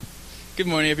Good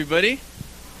morning, everybody.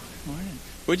 Good morning.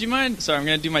 Would you mind? Sorry, I'm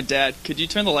going to do my dad. Could you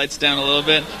turn the lights down a little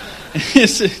bit?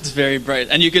 It's very bright.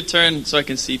 And you could turn so I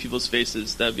can see people's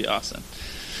faces. That would be awesome.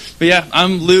 But yeah,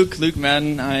 I'm Luke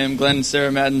Madden. I am Glenn and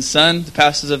Sarah Madden's son, the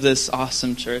pastors of this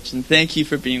awesome church. And thank you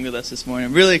for being with us this morning.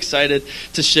 I'm really excited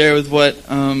to share with what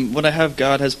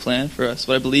God has planned for us,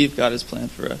 what I believe God has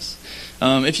planned for us.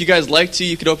 If you guys like to,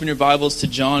 you could open your Bibles to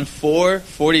John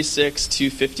 4:46 to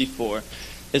 54.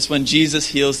 It's when Jesus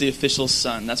heals the official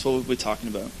son. That's what we'll be talking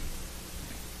about.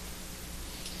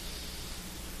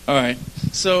 All right.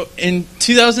 So in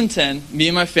 2010, me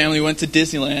and my family went to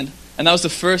Disneyland, and that was the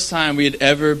first time we had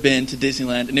ever been to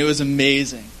Disneyland, and it was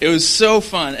amazing. It was so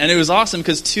fun, and it was awesome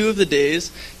because 2 of the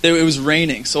days it was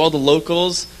raining, so all the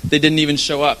locals, they didn't even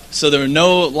show up. So there were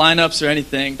no lineups or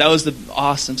anything. That was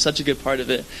awesome, such a good part of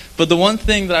it. But the one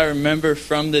thing that I remember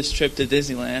from this trip to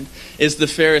Disneyland is the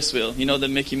Ferris wheel. You know, the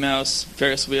Mickey Mouse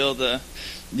Ferris wheel,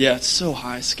 it's so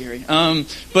high, scary.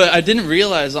 But I didn't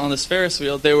realize on this Ferris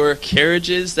wheel there were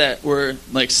carriages that were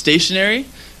like stationary,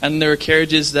 and there were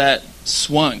carriages that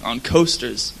swung on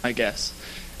coasters, I guess.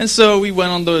 And so we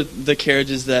went on the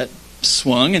carriages that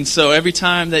swung, and so every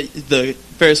time that the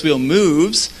Ferris wheel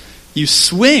moves, you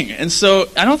swing. And so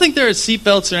I don't think there are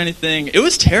seatbelts or anything. It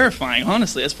was terrifying,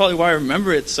 honestly. That's probably why I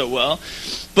remember it so well.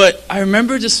 But I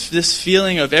remember just this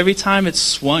feeling of every time it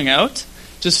swung out,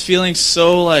 just feeling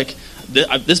so like,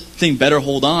 this thing better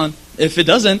hold on. If it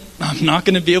doesn't, I'm not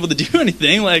going to be able to do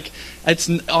anything. Like, it's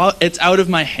out of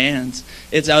my hands.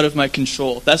 It's out of my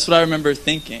control. That's what I remember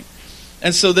thinking.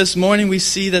 And so this morning we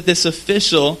see that this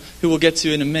official, who we'll get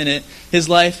to in a minute, his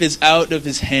life is out of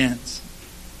his hands.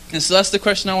 And so that's the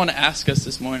question I want to ask us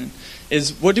this morning,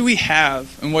 is what do we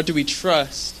have and what do we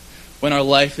trust when our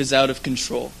life is out of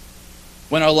control?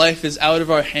 When our life is out of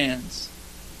our hands?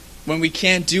 When we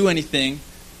can't do anything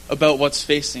about what's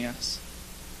facing us?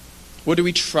 What do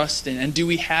we trust in? And do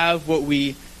we have what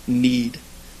we need?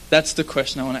 That's the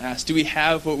question I want to ask. Do we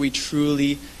have what we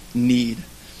truly need?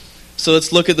 So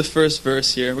let's look at the first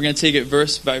verse here. We're going to take it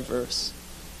verse by verse.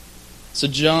 So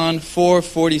John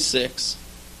 4:46.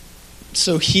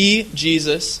 So he,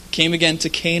 Jesus, came again to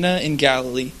Cana in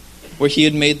Galilee, where he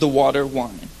had made the water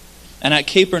wine. And at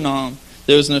Capernaum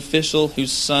there was an official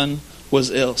whose son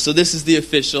was ill. So this is the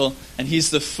official, and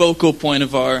he's the focal point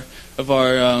of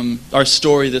our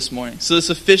story this morning. So this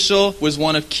official was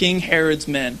one of King Herod's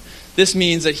men. This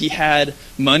means that he had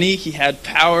money, he had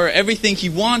power, everything he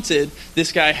wanted,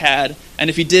 this guy had, and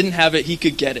if he didn't have it, he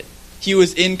could get it. He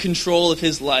was in control of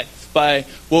his life by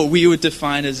what we would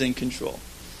define as in control.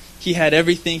 He had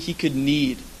everything he could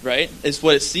need, right? Is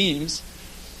what it seems.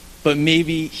 But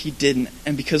maybe he didn't.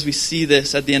 And because we see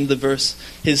this at the end of the verse,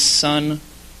 his son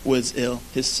was ill.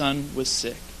 His son was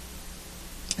sick.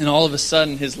 And all of a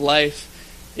sudden, his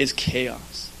life is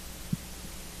chaos.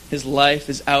 His life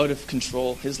is out of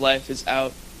control. His life is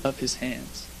out of his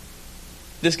hands.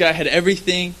 This guy had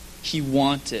everything he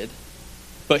wanted,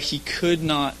 but he could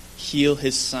not heal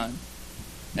his son.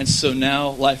 And so now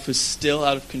life was still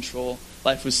out of control.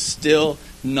 Life was still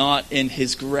not in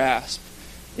his grasp.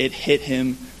 It hit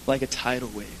him like a tidal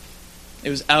wave. It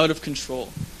was out of control.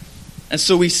 And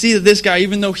so we see that this guy,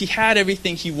 even though he had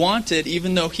everything he wanted,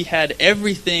 even though he had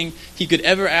everything he could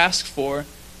ever ask for,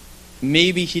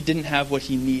 maybe he didn't have what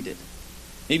he needed.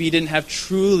 Maybe he didn't have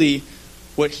truly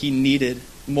what he needed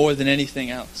more than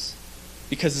anything else.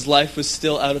 Because his life was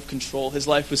still out of control. His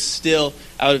life was still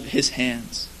out of his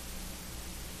hands.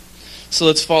 So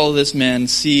let's follow this man and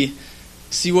see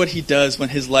what he does when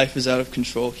his life is out of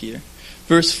control here.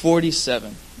 Verse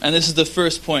 47. And this is the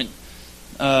first point.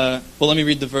 Let me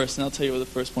read the verse and I'll tell you what the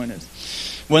first point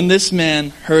is. When this man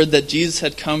heard that Jesus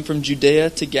had come from Judea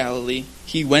to Galilee,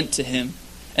 he went to him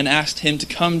and asked him to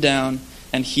come down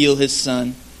and heal his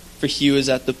son, for he was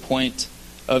at the point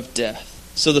of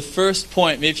death. So the first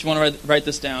point, maybe if you want to write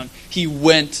this down, he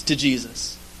went to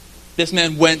Jesus. This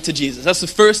man went to Jesus. That's the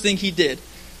first thing he did.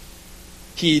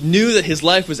 He knew that his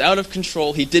life was out of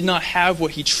control. He did not have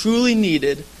what he truly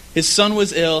needed. His son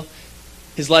was ill.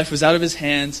 His life was out of his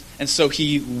hands, and so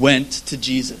he went to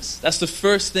Jesus. That's the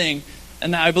first thing,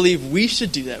 and I believe we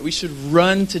should do that. We should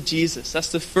run to Jesus.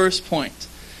 That's the first point.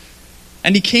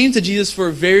 And he came to Jesus for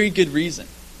a very good reason.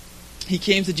 He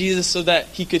came to Jesus so that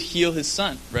he could heal his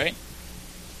son, right?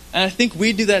 And I think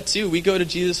we do that too. We go to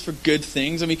Jesus for good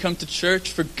things, and we come to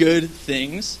church for good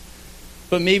things,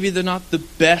 but maybe they're not the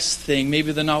best thing.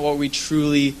 Maybe they're not what we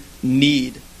truly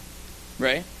need,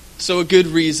 right? So a good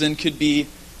reason could be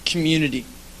community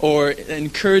or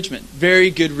encouragement. Very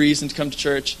good reason to come to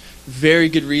church. Very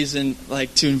good reason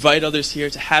to invite others here,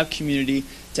 to have community,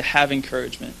 to have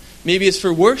encouragement. Maybe it's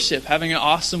for worship, having an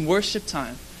awesome worship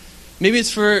time. Maybe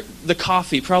it's for the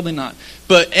coffee, probably not.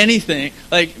 But anything,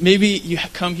 like maybe you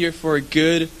come here for a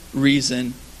good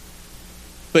reason,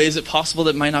 but is it possible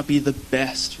that might not be the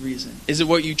best reason? Is it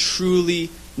what you truly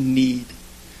need?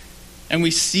 And we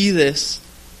see this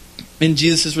in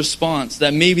Jesus' response,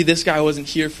 that maybe this guy wasn't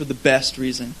here for the best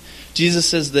reason. Jesus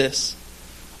says this,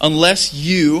 unless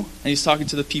you, and he's talking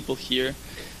to the people here,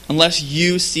 unless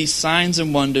you see signs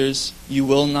and wonders, you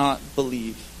will not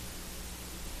believe.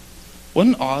 What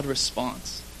an odd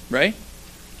response, right?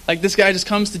 Like this guy just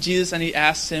comes to Jesus and he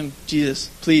asks him, Jesus,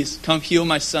 please come heal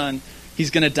my son.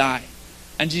 He's going to die.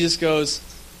 And Jesus goes,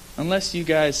 unless you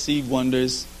guys see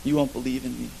wonders, you won't believe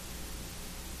in me.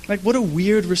 Like what a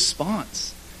weird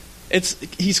response.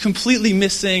 He's completely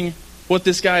missing what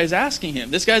this guy is asking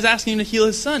him. This guy's asking him to heal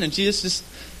his son and Jesus just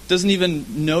doesn't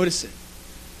even notice it.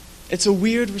 It's a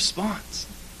weird response.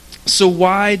 So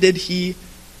why did he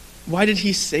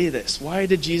say this? Why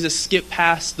did Jesus skip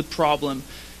past the problem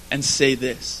and say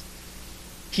this?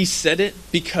 He said it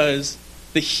because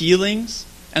the healings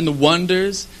and the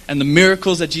wonders and the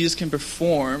miracles that Jesus can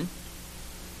perform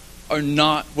are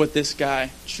not what this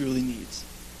guy truly needs.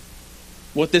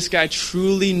 What this guy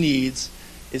truly needs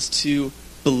is to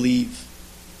believe.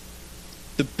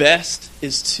 The best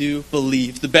is to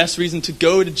believe. The best reason to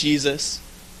go to Jesus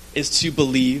is to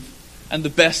believe. And the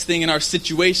best thing in our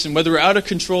situation, whether we're out of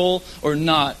control or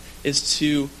not, is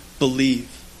to believe.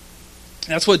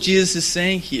 That's what Jesus is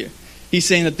saying here. He's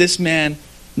saying that this man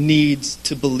needs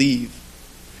to believe.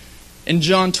 In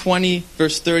John 20,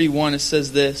 verse 31, it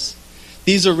says this,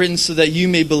 these are written so that you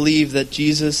may believe that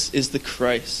Jesus is the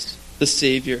Christ, the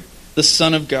Savior, the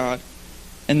Son of God,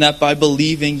 and that by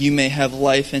believing you may have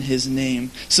life in his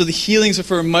name. So the healings are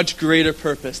for a much greater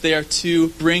purpose. They are to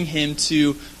bring him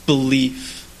to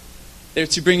belief. They're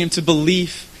to bring him to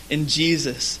belief in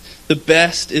Jesus. The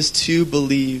best is to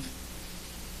believe.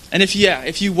 And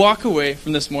if you walk away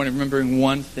from this morning remembering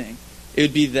one thing, it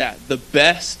would be that. The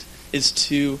best is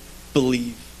to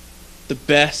believe. The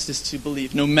best is to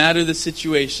believe. No matter the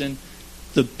situation,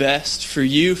 the best for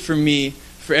you, for me,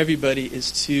 for everybody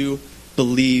is to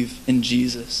believe in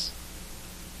Jesus.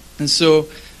 And so,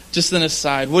 just an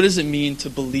aside, what does it mean to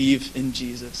believe in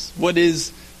Jesus? What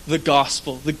is the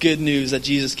gospel, the good news that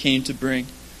Jesus came to bring?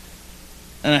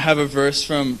 And I have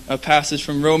a passage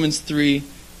from Romans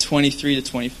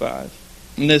 3:23-25.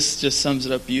 And this just sums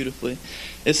it up beautifully.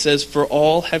 It says, for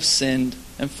all have sinned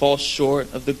and fall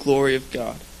short of the glory of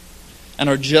God, and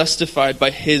are justified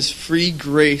by his free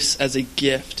grace as a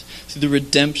gift through the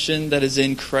redemption that is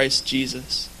in Christ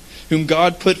Jesus, whom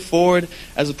God put forward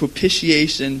as a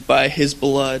propitiation by his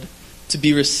blood to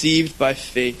be received by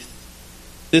faith.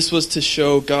 This was to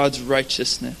show God's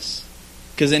righteousness,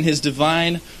 because in his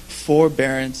divine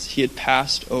forbearance he had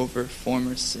passed over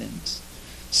former sins.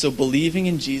 So believing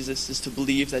in Jesus is to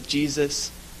believe that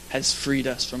Jesus has freed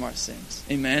us from our sins.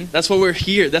 Amen? That's what we're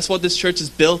here. That's what this church is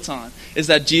built on, is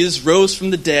that Jesus rose from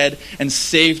the dead and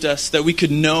saved us so that we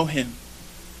could know him,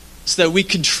 so that we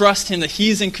could trust him, that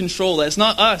he's in control. That it's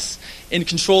not us in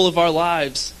control of our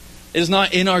lives. It is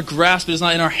not in our grasp. It is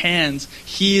not in our hands.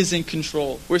 He is in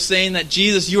control. We're saying that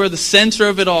Jesus, you are the center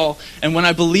of it all. And when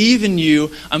I believe in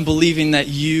you, I'm believing that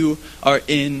you are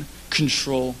in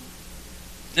control.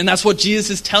 And that's what Jesus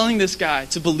is telling this guy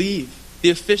to believe. The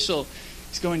official,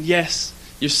 he's going, yes,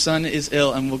 your son is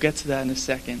ill, and we'll get to that in a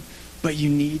second. But you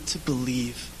need to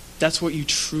believe. That's what you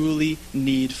truly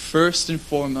need. First and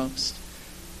foremost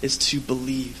is to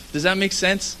believe. Does that make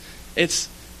sense? It's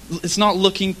not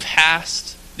looking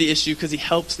past the issue, because he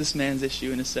helps this man's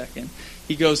issue in a second.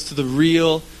 He goes to the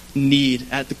real need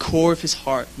at the core of his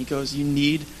heart. He goes, you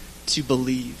need to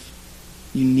believe.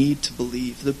 You need to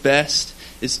believe. The best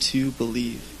is to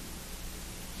believe.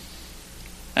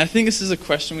 And I think this is a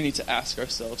question we need to ask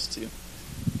ourselves too.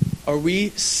 Are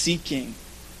we seeking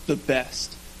the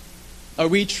best? Are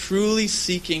we truly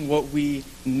seeking what we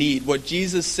need? What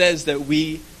Jesus says that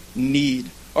we need?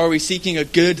 Or are we seeking a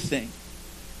good thing?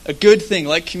 A good thing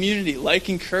like community, like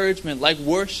encouragement, like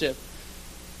worship.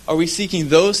 Are we seeking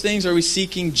those things, or are we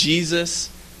seeking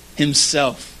Jesus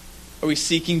himself? Are we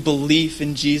seeking belief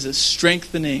in Jesus,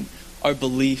 strengthening our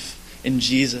belief in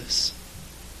Jesus?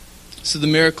 So the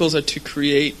miracles are to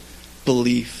create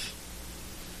belief,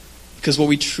 because what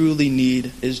we truly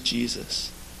need is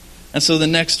Jesus. And so the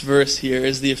next verse here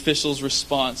is the official's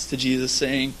response to Jesus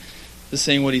saying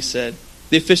what he said.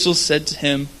 The officials said to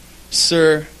him,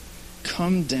 "Sir,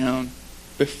 come down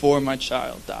before my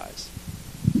child dies."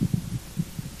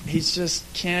 He just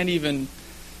can't even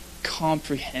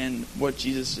comprehend what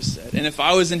Jesus just said. And if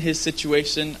I was in his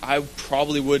situation, I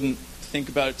probably wouldn't think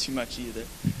about it too much either.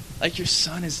 like your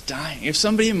son is dying. If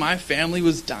somebody in my family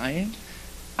was dying,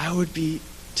 I would be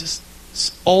just,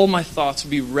 all my thoughts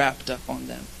would be wrapped up on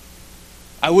them.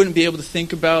 I wouldn't be able to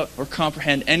think about or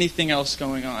comprehend anything else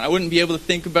going on. I wouldn't be able to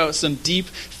think about some deep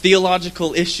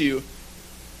theological issue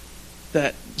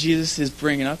that Jesus is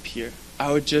bringing up here.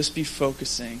 I would just be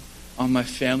focusing on my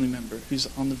family member who's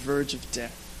on the verge of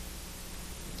death.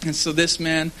 And so this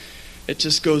man, it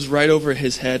just goes right over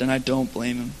his head, and I don't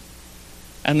blame him.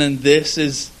 And then this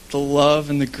is the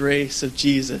love and the grace of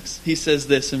Jesus. He says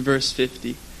this in verse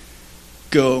 50.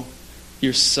 Go,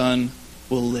 your son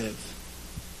will live.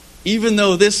 Even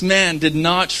though this man did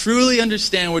not truly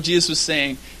understand what Jesus was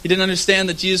saying, he didn't understand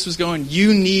that Jesus was going,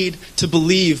 you need to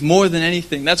believe more than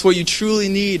anything. That's what you truly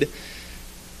need.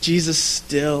 Jesus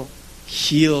still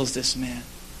heals this man.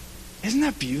 Isn't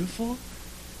that beautiful?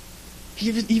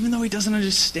 Even though he doesn't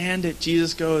understand it,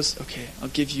 Jesus goes, okay, I'll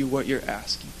give you what you're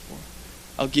asking for.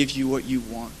 I'll give you what you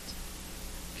want.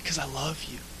 Because I love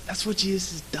you. That's what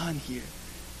Jesus has done here.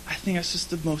 I think that's just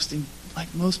the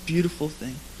most beautiful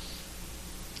thing.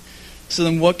 So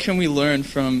then what can we learn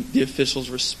from the official's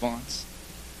response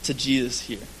to Jesus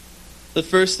here? The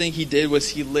first thing he did was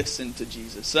he listened to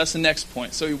Jesus. So that's the next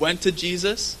point. So he went to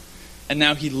Jesus, and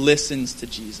now he listens to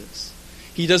Jesus.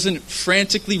 He doesn't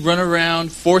frantically run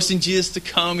around forcing Jesus to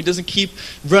come. He doesn't keep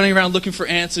running around looking for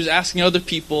answers, asking other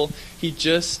people. He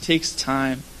just takes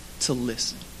time to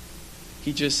listen.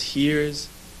 He just hears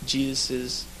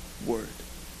Jesus' word.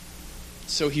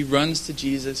 So he runs to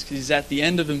Jesus because he's at the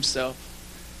end of himself.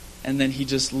 And then he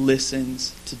just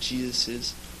listens to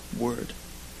Jesus' word.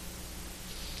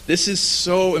 This is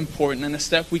so important and a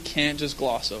step we can't just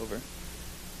gloss over.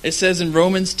 It says in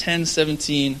Romans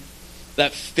 10:17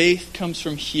 that faith comes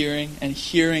from hearing, and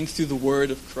hearing through the word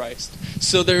of Christ.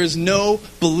 So there is no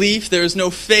belief, there is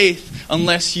no faith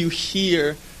unless you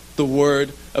hear the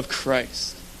word of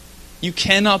Christ. You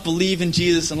cannot believe in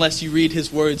Jesus unless you read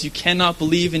his words. You cannot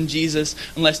believe in Jesus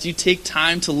unless you take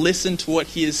time to listen to what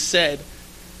he has said.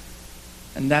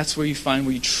 And that's where you find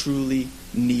what you truly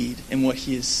need in what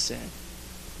he has said.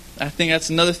 I think that's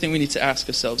another thing we need to ask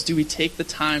ourselves. Do we take the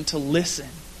time to listen?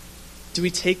 Do we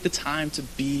take the time to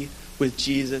be with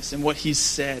Jesus and what he's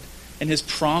said and his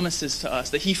promises to us,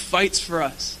 that he fights for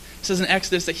us? It says in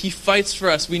Exodus that he fights for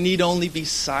us. We need only be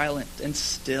silent and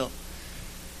still.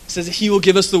 It says that he will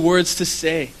give us the words to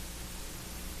say.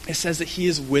 It says that he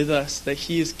is with us, that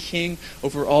he is king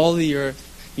over all the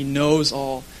earth. He knows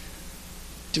all.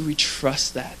 Do we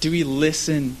trust that? Do we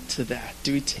listen to that?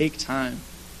 Do we take time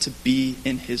to be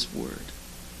in his word?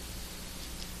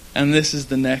 And this is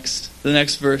the next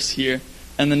verse here,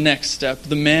 and the next step.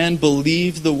 The man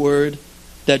believed the word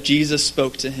that Jesus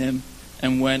spoke to him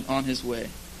and went on his way.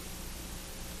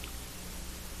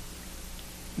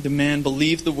 The man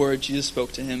believed the word Jesus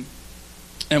spoke to him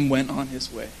and went on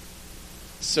his way.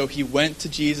 So he went to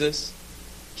Jesus,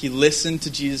 he listened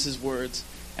to Jesus' words,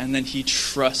 and then he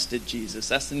trusted Jesus.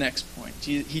 That's the next point.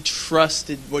 He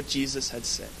trusted what Jesus had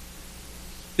said.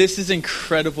 This is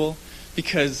incredible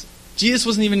because Jesus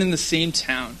wasn't even in the same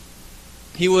town.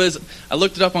 I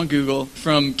looked it up on Google,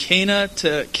 from Cana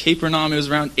to Capernaum, it was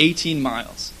around 18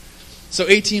 miles. So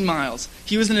 18 miles.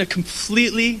 He was in a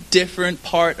completely different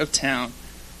part of town.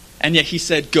 And yet he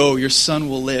said, go, your son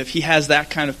will live. He has that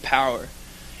kind of power.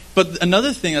 But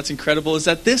another thing that's incredible is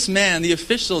that this man, the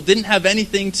official, didn't have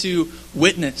anything to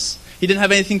witness. He didn't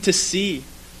have anything to see.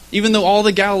 Even though all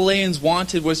the Galileans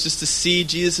wanted was just to see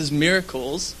Jesus'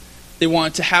 miracles, they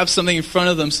wanted to have something in front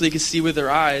of them so they could see with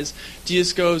their eyes.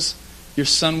 Jesus goes, your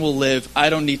son will live. I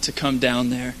don't need to come down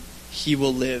there. He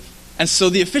will live. And so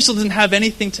the official didn't have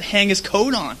anything to hang his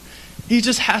coat on. He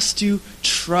just has to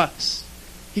trust.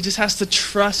 He just has to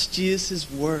trust Jesus'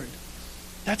 word.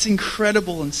 That's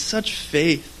incredible and such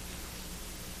faith.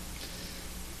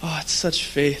 Oh, it's such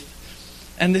faith.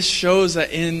 And this shows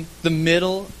that in the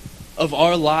middle of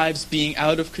our lives being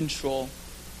out of control,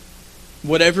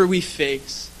 whatever we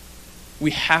face,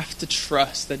 we have to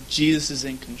trust that Jesus is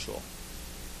in control.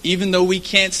 Even though we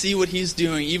can't see what he's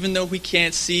doing, even though we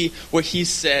can't see what he's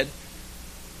said,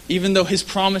 even though his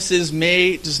promises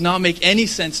does not make any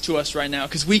sense to us right now,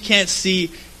 because we can't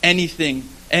see anything,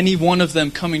 any one of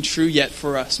them coming true yet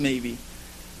for us maybe,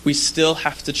 we still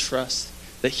have to trust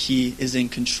that he is in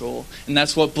control. And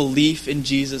that's what belief in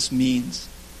Jesus means.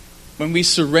 When we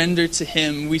surrender to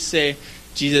him, we say,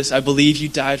 Jesus, I believe you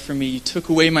died for me. You took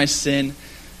away my sin.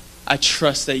 I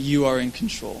trust that you are in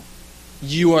control.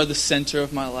 You are the center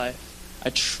of my life. I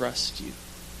trust you.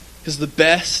 Because the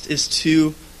best is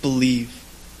to believe.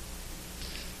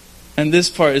 And this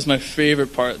part is my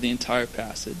favorite part of the entire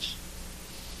passage.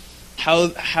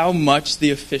 how much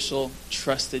the official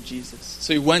trusted Jesus.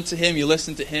 So he went to him, he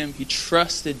listened to him, he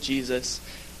trusted Jesus,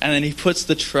 and then he puts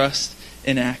the trust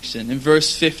in action. In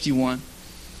verse 51,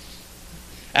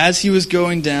 as he was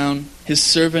going down, his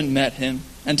servant met him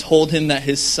and told him that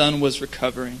his son was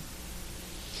recovering.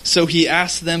 So he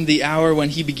asked them the hour when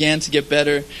he began to get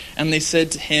better, and they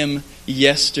said to him,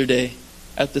 yesterday,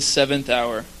 at the 7th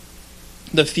hour,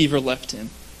 the fever left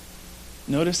him.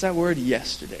 Notice that word,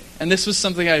 yesterday. And this was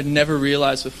something I had never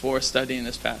realized before studying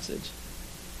this passage.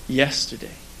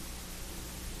 Yesterday.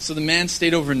 So the man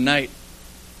stayed overnight.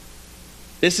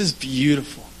 This is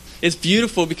beautiful. It's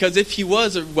beautiful because if he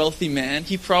was a wealthy man,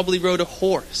 he probably rode a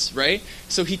horse, right?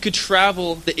 So he could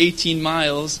travel the 18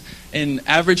 miles in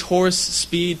average horse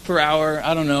speed per hour.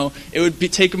 I don't know. It would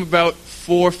take him about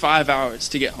 4 or 5 hours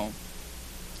to get home.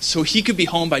 So he could be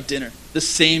home by dinner the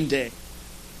same day.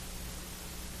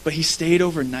 But he stayed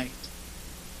overnight.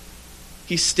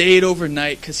 He stayed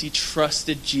overnight because he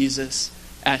trusted Jesus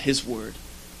at his word.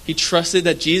 He trusted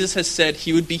that Jesus has said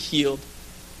he would be healed.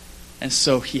 And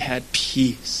so he had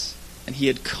peace and he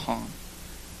had calm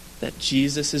that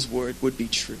Jesus' word would be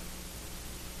true.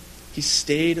 He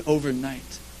stayed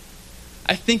overnight.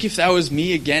 I think if that was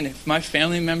me again, if my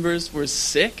family members were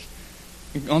sick,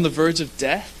 on the verge of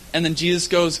death, and then Jesus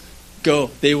goes,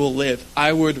 go, they will live,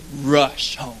 I would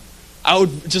rush home. I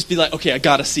would just be like, okay, I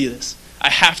gotta see this. I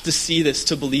have to see this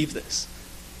to believe this.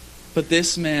 But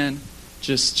this man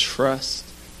just trusts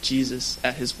Jesus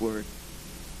at his word.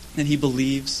 And he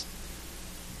believes,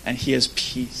 and he has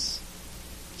peace.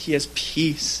 He has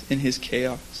peace in his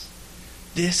chaos.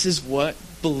 This is what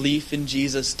belief in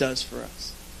Jesus does for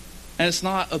us. And it's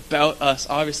not about us.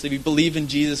 Obviously, we believe in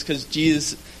Jesus because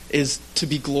Jesus is to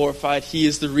be glorified. He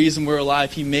is the reason we're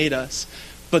alive. He made us.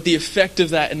 But the effect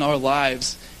of that in our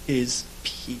lives is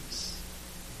peace.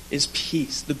 Is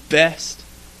peace. The best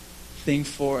thing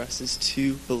for us is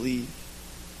to believe.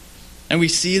 And we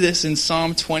see this in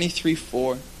Psalm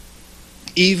 23:4.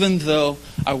 Even though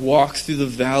I walk through the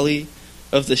valley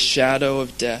of the shadow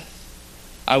of death,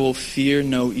 I will fear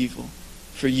no evil,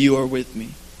 for you are with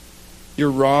me. Your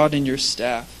rod and your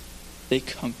staff, they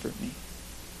comfort me.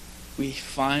 We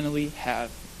finally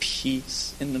have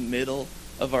peace in the middle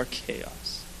of our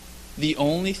chaos. The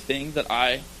only thing that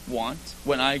I want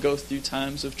when I go through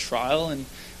times of trial and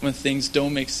when things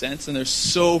don't make sense and they're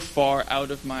so far out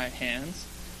of my hands,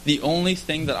 the only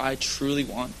thing that I truly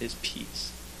want is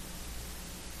peace.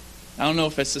 I don't know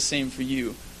if it's the same for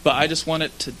you, but I just want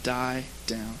it to die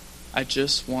down. I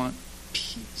just want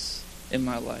peace in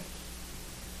my life.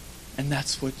 And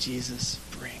that's what Jesus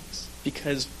brings,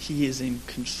 because he is in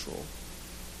control.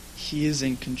 He is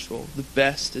in control. The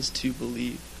best is to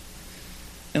believe.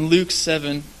 In Luke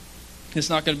 7, it's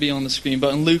not going to be on the screen,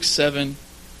 but in Luke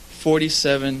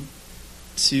 7:47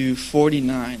 to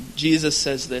 49, Jesus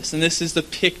says this, and this is the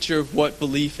picture of what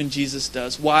belief in Jesus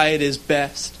does, why it is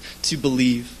best to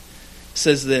believe. It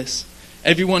says this,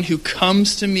 everyone who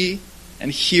comes to me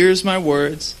and hears my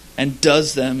words and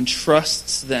does them and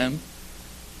trusts them,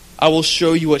 I will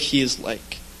show you what he is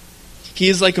like. He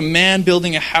is like a man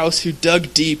building a house who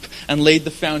dug deep and laid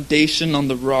the foundation on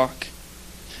the rock.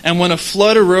 And when a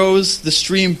flood arose, the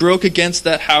stream broke against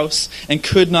that house and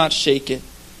could not shake it,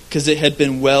 because it had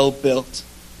been well built.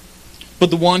 But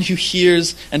the one who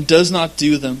hears and does not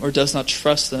do them, or does not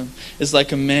trust them, is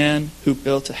like a man who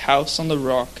built a house on the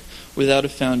rock without a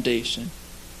foundation.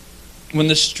 When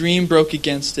the stream broke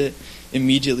against it,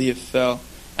 immediately it fell,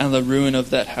 and the ruin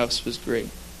of that house was great.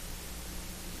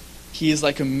 He is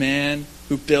like a man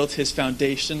who built his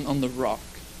foundation on the rock.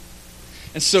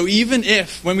 And so even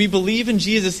if, when we believe in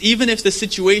Jesus, even if the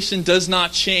situation does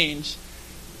not change,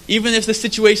 even if the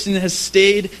situation has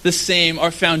stayed the same,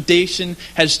 our foundation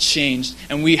has changed.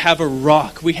 And we have a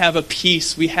rock, we have a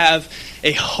peace, we have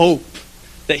a hope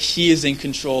that he is in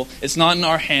control. It's not in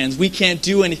our hands. We can't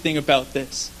do anything about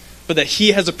this. But that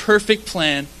he has a perfect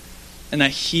plan and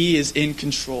that he is in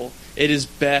control. It is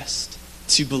best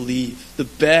to believe. The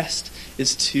best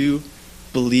is to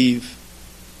believe.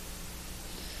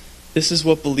 This is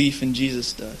what belief in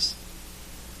Jesus does.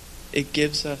 It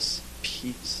gives us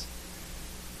peace.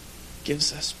 It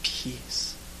gives us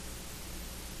peace.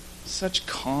 Such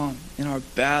calm in our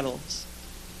battles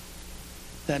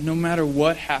that no matter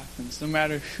what happens, no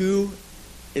matter who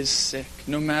is sick,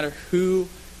 no matter who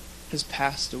has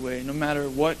passed away, no matter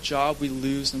what job we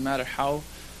lose, no matter how,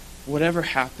 whatever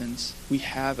happens, we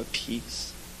have a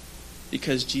peace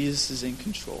because Jesus is in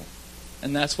control.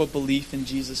 And that's what belief in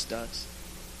Jesus does.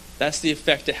 That's the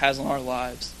effect it has on our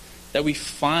lives. That we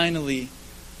finally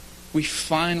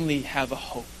have a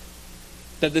hope.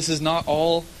 That this is not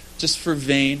all just for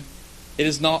vain. It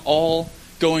is not all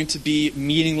going to be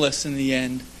meaningless in the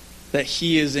end, that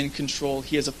he is in control.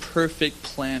 He has a perfect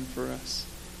plan for us.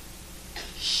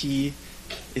 He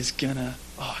is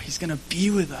he's gonna be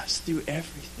with us through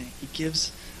everything. He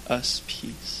gives us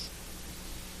peace.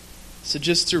 So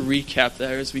just to recap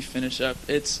there as we finish up,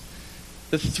 it's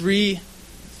the three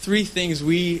things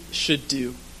we should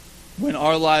do when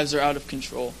our lives are out of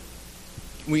control.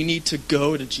 We need to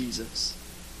go to Jesus.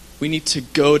 We need to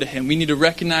go to him. We need to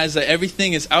recognize that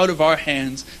everything is out of our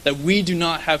hands, that we do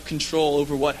not have control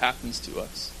over what happens to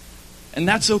us. And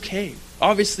that's okay.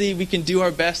 Obviously, we can do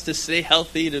our best to stay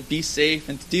healthy, to be safe,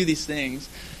 and to do these things.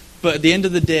 But at the end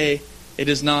of the day, it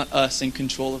is not us in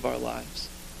control of our lives.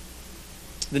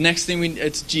 The next thing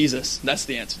it's Jesus. That's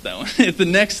the answer to that one. The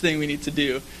next thing we need to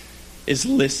do is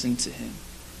listen to him.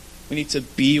 We need to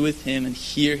be with him and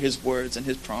hear his words and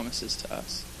his promises to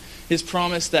us. His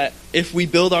promise that if we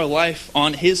build our life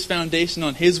on his foundation,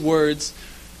 on his words,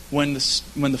 when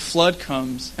the flood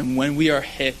comes and when we are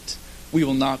hit, we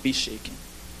will not be shaken.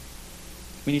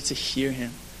 We need to hear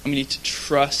him, and we need to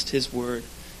trust his word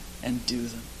and do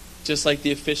them. Just like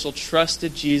the official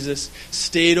trusted Jesus,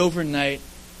 stayed overnight,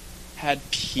 had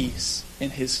peace in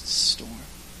his storm.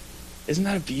 Isn't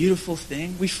that a beautiful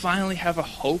thing? We finally have a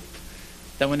hope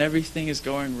that when everything is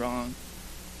going wrong,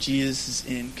 Jesus is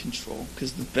in control,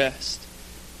 because the best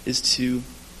is to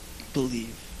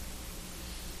believe.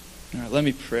 All right, let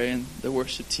me pray, and the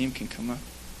worship team can come up.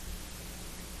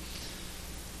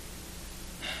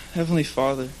 Heavenly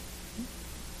Father,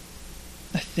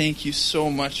 I thank you so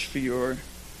much for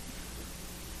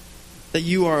that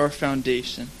you are our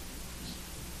foundation.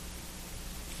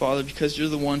 Father, because you're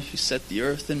the one who set the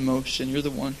earth in motion, you're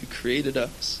the one who created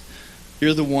us,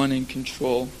 you're the one in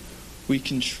control, we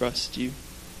can trust you.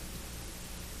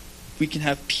 We can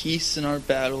have peace in our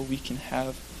battle. We can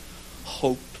have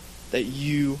hope that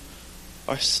you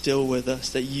are still with us,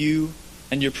 that you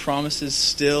and your promises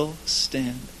still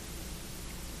stand.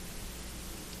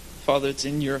 Father, it's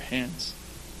in your hands.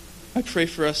 I pray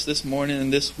for us this morning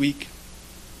and this week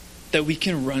that we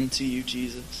can run to you,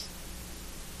 Jesus.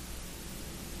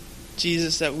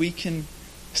 Jesus, that we can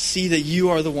see that you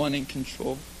are the one in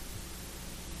control.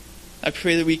 I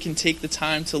pray that we can take the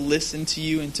time to listen to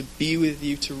you and to be with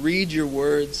you, to read your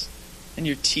words and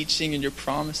your teaching and your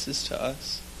promises to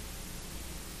us.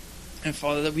 And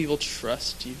Father, that we will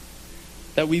trust you,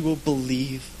 that we will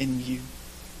believe in you.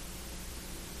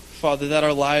 Father, that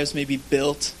our lives may be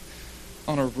built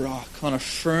on a rock, on a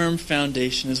firm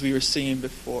foundation, as we were singing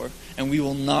before, and we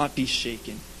will not be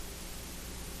shaken.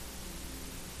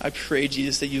 I pray,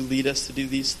 Jesus, that you lead us to do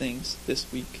these things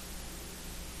this week.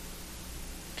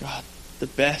 God, the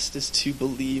best is to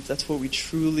believe. That's what we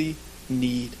truly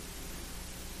need.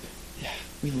 Yeah,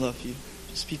 we love you.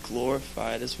 Just be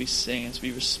glorified as we sing, as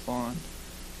we respond.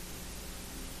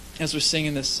 As we're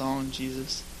singing this song,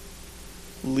 Jesus,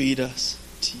 lead us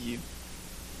to you.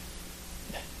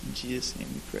 Yeah, in Jesus' name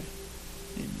we pray.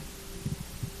 Amen.